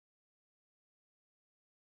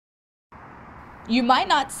You might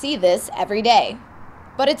not see this every day,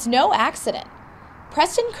 but it's no accident.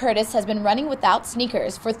 Preston Curtis has been running without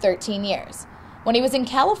sneakers for 13 years. When he was in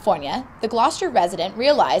California, the Gloucester resident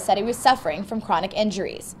realized that he was suffering from chronic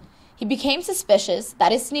injuries. He became suspicious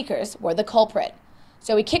that his sneakers were the culprit.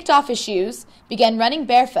 So he kicked off his shoes, began running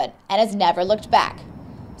barefoot, and has never looked back.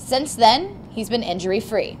 Since then, he's been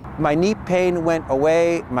injury-free. My knee pain went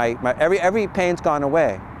away, every pain's gone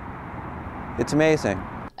away. It's amazing.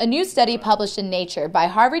 A new study published in Nature by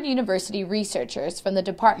Harvard University researchers from the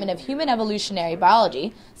Department of Human Evolutionary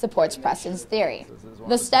Biology supports Preston's theory.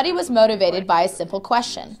 The study was motivated by a simple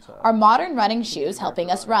question: are modern running shoes helping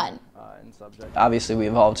us run? Obviously, we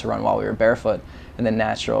evolved to run while we were barefoot, and the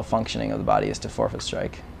natural functioning of the body is to forefoot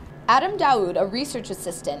strike. Adam Daoud, a research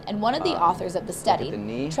assistant and one of the authors of the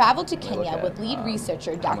study, traveled to Kenya with lead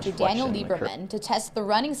researcher Dr. Daniel Lieberman to test the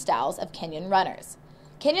running styles of Kenyan runners.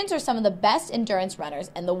 Kenyans are some of the best endurance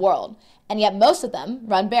runners in the world, and yet most of them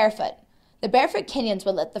run barefoot. The barefoot Kenyans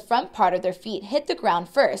would let the front part of their feet hit the ground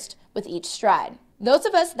first with each stride. Those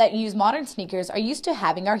of us that use modern sneakers are used to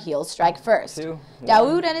having our heels strike first.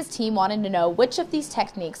 Daoud and his team wanted to know which of these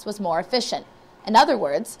techniques was more efficient. In other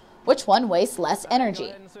words, which one wastes less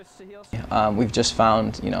energy. We've just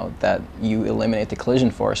found, that you eliminate the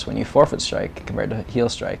collision force when you forefoot strike compared to heel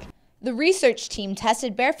strike. The research team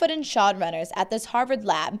tested barefoot and shod runners at this Harvard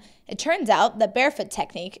lab. It turns out that barefoot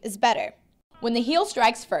technique is better. When the heel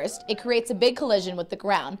strikes first, it creates a big collision with the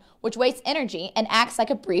ground, which wastes energy and acts like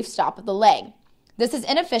a brief stop of the leg. This is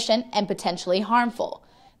inefficient and potentially harmful.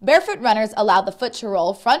 Barefoot runners allow the foot to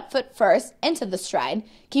roll front foot first into the stride,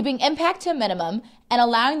 keeping impact to a minimum and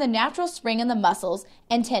allowing the natural spring in the muscles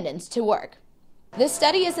and tendons to work. This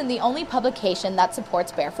study isn't the only publication that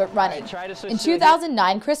supports barefoot running. In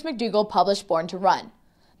 2009, Chris McDougall published Born to Run.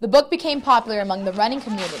 The book became popular among the running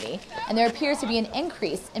community, and there appears to be an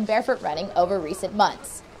increase in barefoot running over recent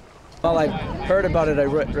months. Well, I heard about it. I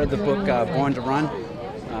read the book Born to Run,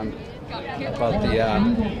 about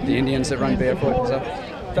the Indians that run barefoot and stuff.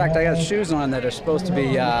 In fact, I got shoes on that are supposed to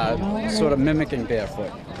be sort of mimicking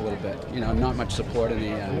barefoot a little bit. Not much support in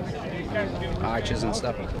the arches and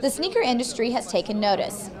stuff. The sneaker industry has taken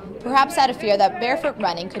notice. Perhaps out of fear that barefoot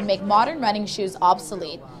running could make modern running shoes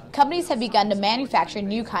obsolete, companies have begun to manufacture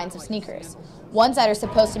new kinds of sneakers, ones that are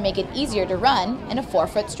supposed to make it easier to run in a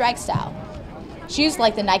forefoot strike style. Shoes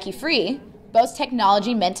like the Nike Free boast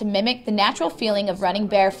technology meant to mimic the natural feeling of running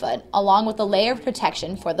barefoot, along with a layer of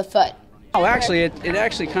protection for the foot. Oh, actually, it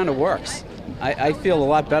actually kind of works. I feel a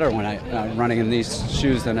lot better when I'm running in these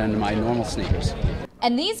shoes than in my normal sneakers.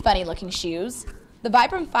 And these funny-looking shoes, the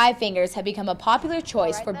Vibram 5 Fingers, have become a popular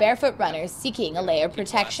choice for barefoot runners seeking a layer of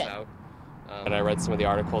protection. And I read some of the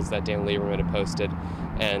articles that Dan Lieberman had posted,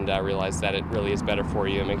 and I realized that it really is better for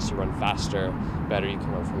you. It makes you run faster, better, you can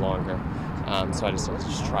run for longer. So I decided to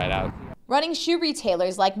just try it out. Running shoe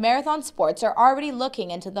retailers like Marathon Sports are already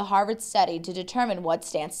looking into the Harvard study to determine what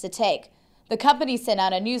stance to take. The company sent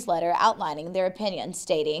out a newsletter outlining their opinion,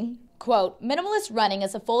 stating, quote, "Minimalist running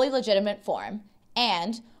is a fully legitimate form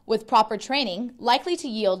and, with proper training, likely to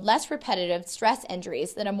yield less repetitive stress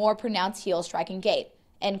injuries than a more pronounced heel striking gait,"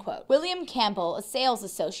 end quote. William Campbell, a sales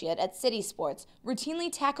associate at City Sports,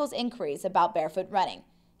 routinely tackles inquiries about barefoot running.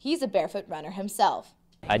 He's a barefoot runner himself.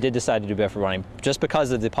 I did decide to do barefoot running just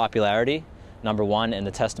because of the popularity, number one, and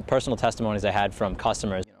the personal testimonies I had from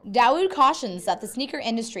customers. Daoud cautions that the sneaker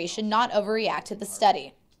industry should not overreact to the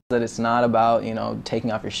study. That it's not about,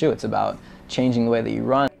 taking off your shoe, it's about changing the way that you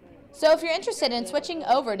run. So if you're interested in switching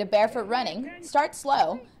over to barefoot running, start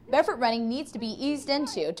slow. Barefoot running needs to be eased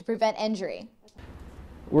into to prevent injury.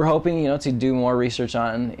 We're hoping, to do more research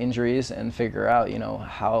on injuries and figure out,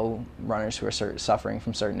 how runners who are suffering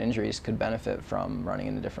from certain injuries could benefit from running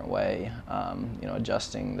in a different way,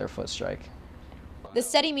 adjusting their foot strike. The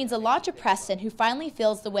study means a lot to Preston, who finally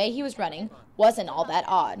feels the way he was running wasn't all that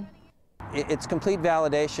odd. It's complete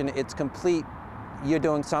validation. It's complete, you're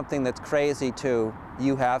doing something that's crazy too.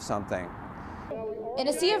 You have something. In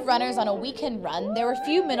a sea of runners on a weekend run, there were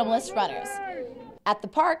few minimalist runners. At the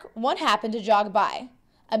park, one happened to jog by,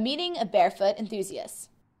 a meeting of barefoot enthusiasts.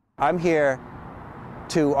 I'm here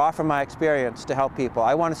to offer my experience to help people.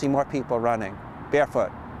 I want to see more people running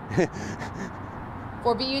barefoot.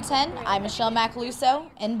 For BU10, I'm Michelle Macaluso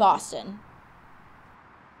in Boston.